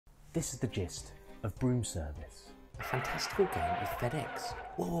This is the gist of Broom Service. A fantastical game of FedEx.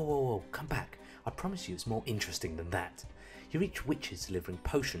 Whoa, come back. I promise you it's more interesting than that. You're each witches delivering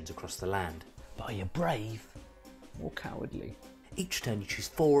potions across the land. But are you brave or cowardly? Each turn you choose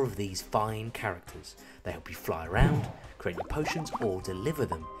 4 of these fine characters. They help you fly around, create your potions or deliver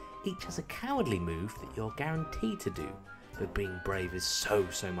them. Each has a cowardly move that you're guaranteed to do, but being brave is so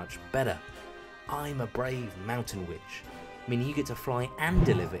much better. I'm a brave mountain witch, meaning you get to fly and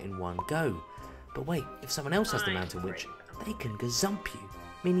deliver in one go. But wait, if someone else has the mountain witch, they can gazump you,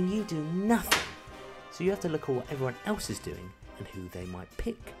 meaning you do nothing. So you have to look at what everyone else is doing and who they might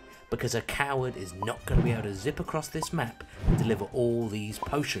pick, because a coward is not going to be able to zip across this map and deliver all these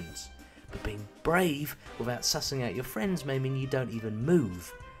potions. But being brave without sussing out your friends may mean you don't even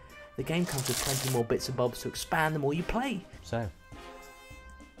move. The game comes with plenty more bits and bobs to expand the more you play. So,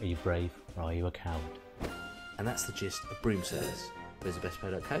 are you brave or are you a coward? And that's the gist of Broom Service. There's the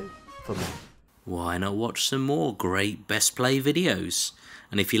bestplay.co for me. Why not watch some more great Best Play videos?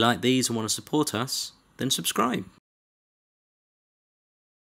 And if you like these and want to support us, then subscribe.